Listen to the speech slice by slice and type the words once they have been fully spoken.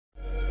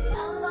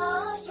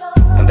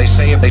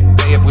They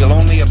say if we'll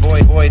only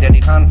avoid any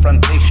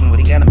confrontation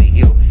with the enemy,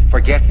 he'll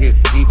forget his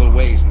evil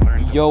ways and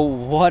learn. Yo,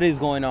 what is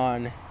going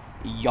on,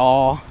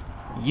 y'all?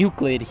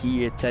 Euclid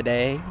here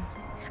today.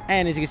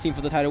 And as you can see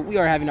from the title, we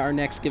are having our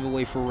next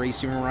giveaway for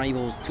Racing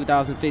Rivals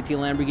 2015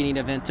 Lamborghini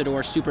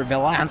Aventador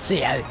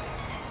Superveloce.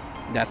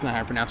 That's not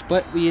how I pronounce,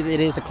 but it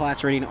is a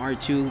class rating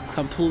R2,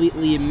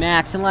 completely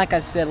max. And like I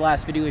said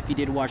last video, if you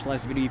did watch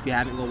last video, if you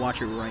haven't, go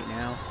watch it right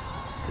now,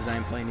 because I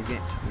am playing these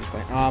games.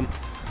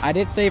 I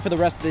did say for the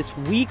rest of this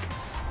week,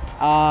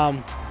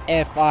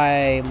 if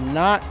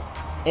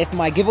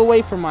my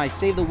giveaway for my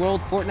Save the World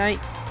Fortnite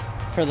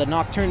for the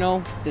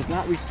Nocturno does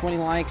not reach 20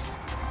 likes,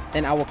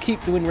 then I will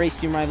keep doing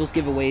Racing Rivals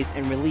giveaways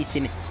and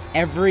releasing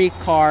every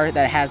car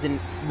that hasn't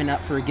been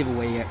up for a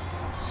giveaway yet.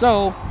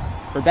 So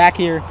we're back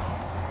here.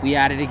 We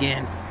at it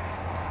again,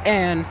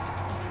 and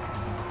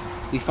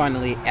we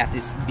finally at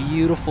this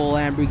beautiful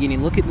Lamborghini.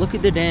 Look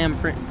at the damn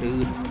print,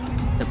 dude.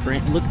 The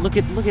print. Look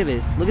at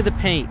this. Look at the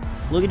paint.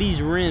 Look at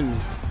these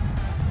rims.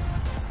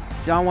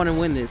 If y'all want to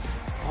win this,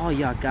 all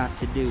y'all got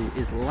to do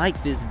is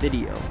like this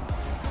video,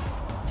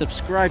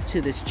 subscribe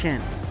to this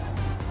channel,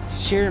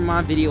 share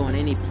my video on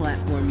any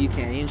platform you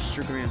can: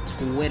 Instagram,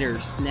 Twitter,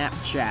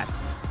 Snapchat,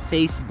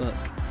 Facebook,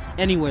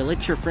 anywhere.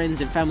 Let your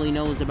friends and family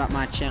know about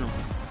my channel,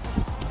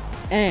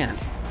 and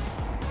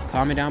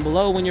comment down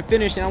below when you're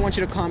finished. And I want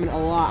you to comment a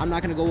lot. I'm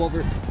not going to go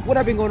over what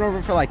I've been going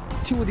over for like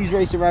 2 of these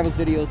Racing Rivals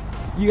videos.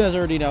 You guys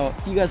already know.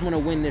 If you guys want to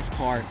win this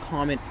car,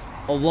 comment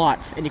a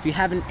lot. And if you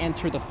haven't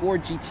entered the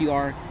Ford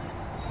GTR,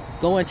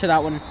 go enter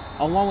that one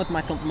along with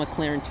my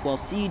McLaren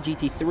 12C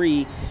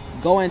GT3.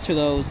 Go enter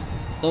those.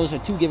 Those are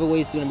 2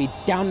 giveaways. They're going to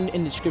be down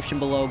in the description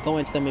below. Go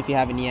into them if you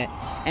haven't yet.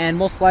 And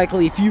most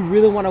likely, if you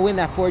really want to win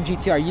that Ford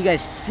GTR,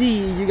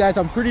 you guys,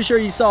 I'm pretty sure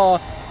you saw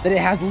that it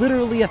has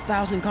literally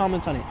 1,000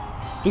 comments on it.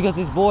 Because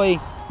this boy,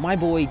 my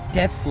boy,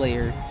 Death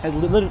Slayer, has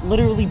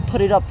literally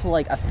put it up to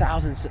like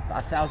 1,000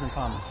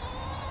 comments.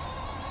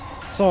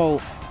 So,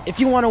 if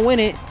you want to win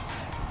it,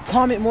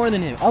 comment more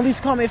than him. At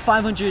least comment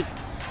 500.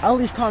 At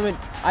least comment,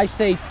 I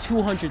say,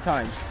 200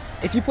 times.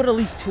 If you put at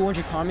least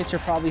 200 comments,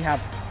 you'll probably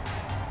have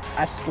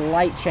a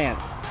slight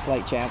chance.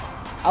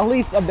 At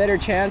least a better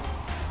chance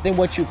than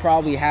what you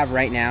probably have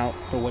right now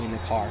for winning the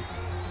car.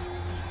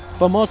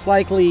 But most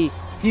likely,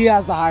 he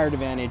has the higher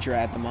advantage right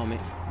at the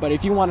moment. But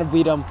if you want to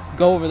beat him,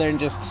 go over there and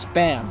just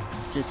spam.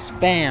 Just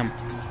spam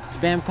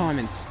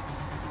comments.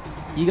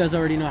 You guys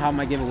already know how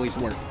my giveaways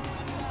work.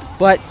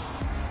 But,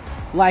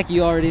 like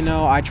you already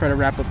know, I try to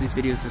wrap up these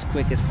videos as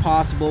quick as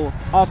possible.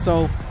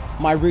 Also,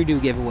 my redo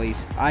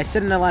giveaways. I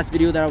said in the last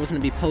video that I was going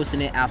to be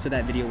posting it after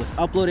that video was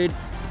uploaded.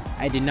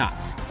 I did not.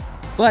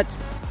 But,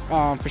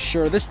 for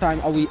sure, this time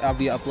I'll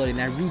be uploading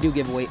that redo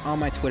giveaway on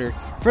my Twitter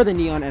for the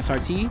Neon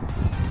SRT.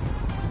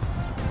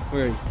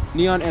 Or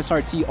Neon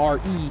SRT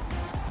RE.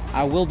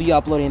 I will be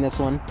uploading this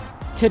one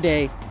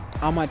today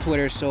on my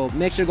Twitter, so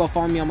make sure to go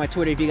follow me on my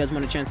Twitter if you guys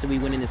want a chance to be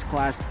winning this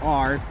Class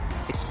R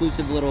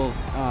exclusive little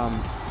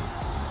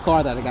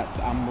car that I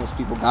got. Most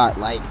people got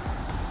like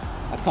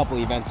a couple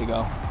events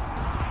ago.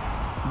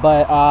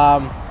 But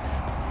I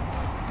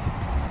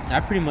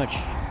pretty much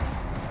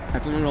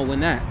will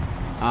win that.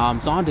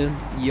 Zonda,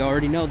 you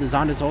already know the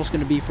Zonda is also going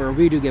to be for a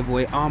redo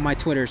giveaway on my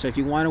Twitter. So if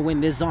you want to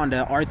win this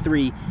Zonda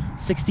R3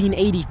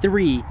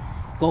 1683,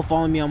 go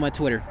follow me on my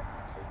Twitter.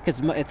 Because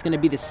it's going to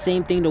be the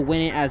same thing to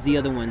win it as the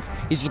other ones.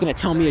 He's just going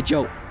to tell me a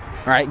joke.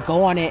 Alright,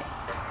 go on it.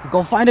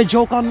 Go find a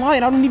joke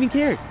online. I don't even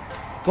care.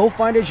 Go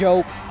find a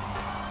joke.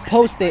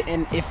 Post it.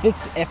 And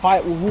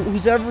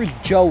whoever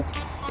joke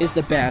is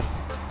the best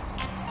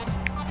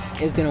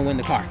is going to win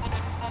the car.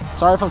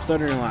 Sorry if I'm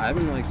stuttering a lot. I've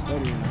been like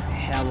stuttering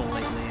hella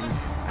lately and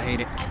I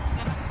hate it.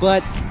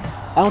 But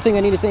I don't think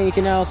I need to say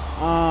anything else.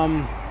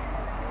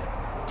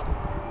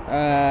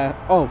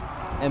 Oh,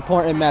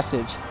 important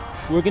message.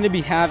 We're going to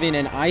be having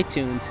an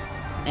iTunes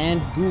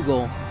and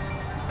Google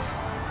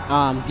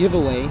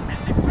giveaway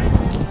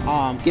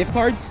gift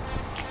cards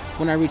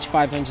when I reach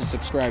 500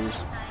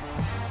 subscribers.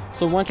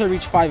 So once I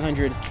reach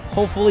 500,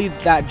 hopefully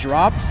that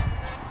drops.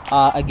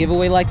 A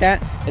giveaway like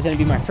that is going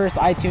to be my first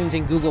iTunes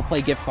and Google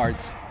Play gift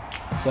cards.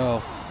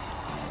 So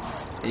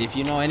if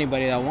you know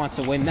anybody that wants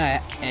to win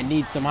that and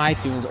needs some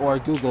iTunes or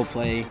Google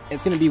Play,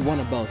 it's going to be one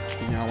of both.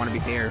 You know, I want to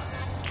be fair.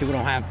 People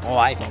don't have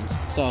all iPhones.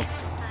 So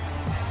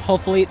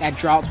hopefully that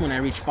drops when I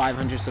reach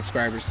 500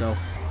 subscribers. So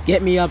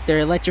get me up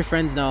there. Let your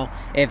friends know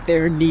if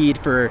they're in need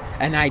for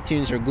an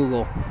iTunes or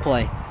Google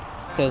Play,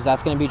 because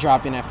that's going to be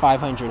dropping at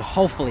 500.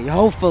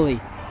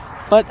 Hopefully.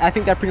 But I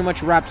think that pretty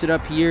much wraps it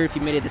up here. If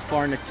you made it this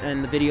far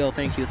in the video,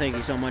 thank you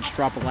so much.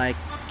 Drop a like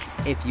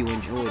if you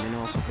enjoyed, and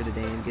also for the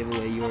damn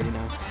giveaway, you already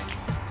know.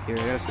 Here,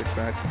 I gotta switch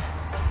back.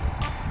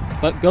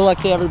 But good luck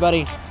to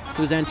everybody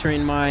who's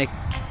entering my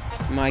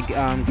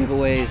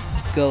giveaways.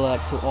 Good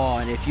luck to all.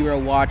 And if you are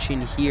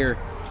watching here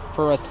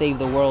for a Save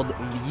the World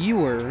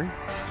viewer,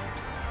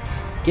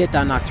 get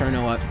that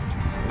Nocturno up.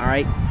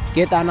 Alright?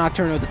 Get that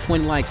Nocturno to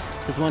 20 likes.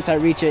 Because once I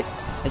reach it,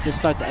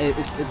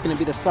 it's gonna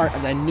be the start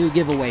of that new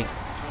giveaway.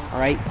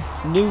 Alright?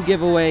 New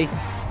giveaway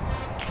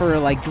for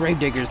like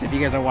Gravediggers if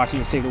you guys are watching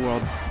to Save the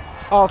World.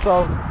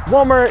 Also,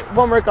 one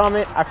more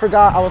comment. I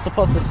forgot I was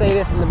supposed to say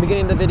this in the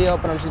beginning of the video,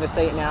 but I'm just gonna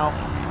say it now.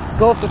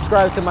 Go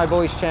subscribe to my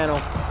boy's channel.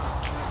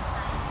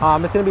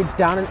 It's gonna be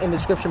down in the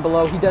description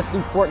below. He does do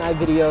Fortnite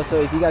videos,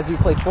 so if you guys do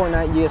play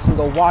Fortnite, you guys can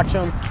go watch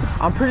him.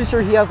 I'm pretty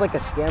sure he has like a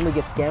scammer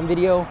get scammed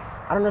video.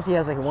 I don't know if he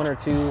has like one or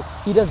two.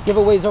 He does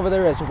giveaways over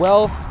there as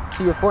well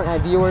to your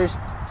Fortnite viewers.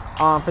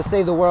 For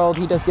Save the World,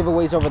 he does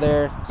giveaways over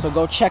there, so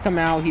go check him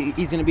out.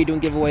 He's gonna be doing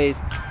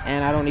giveaways,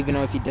 and I don't even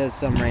know if he does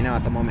some right now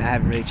at the moment. I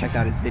haven't really checked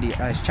out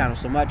his channel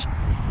so much,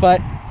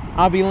 but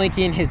I'll be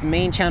linking his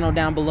main channel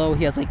down below.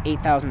 He has like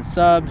 8,000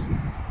 subs.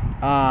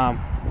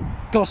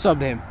 Go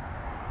sub to him.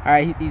 All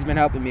right, he's been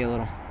helping me a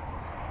little.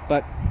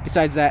 But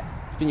besides that,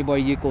 it's been your boy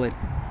Euclid,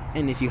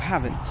 and if you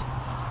haven't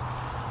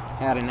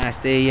had a nice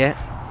day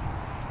yet,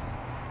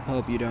 I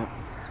hope you don't.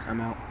 I'm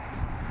out.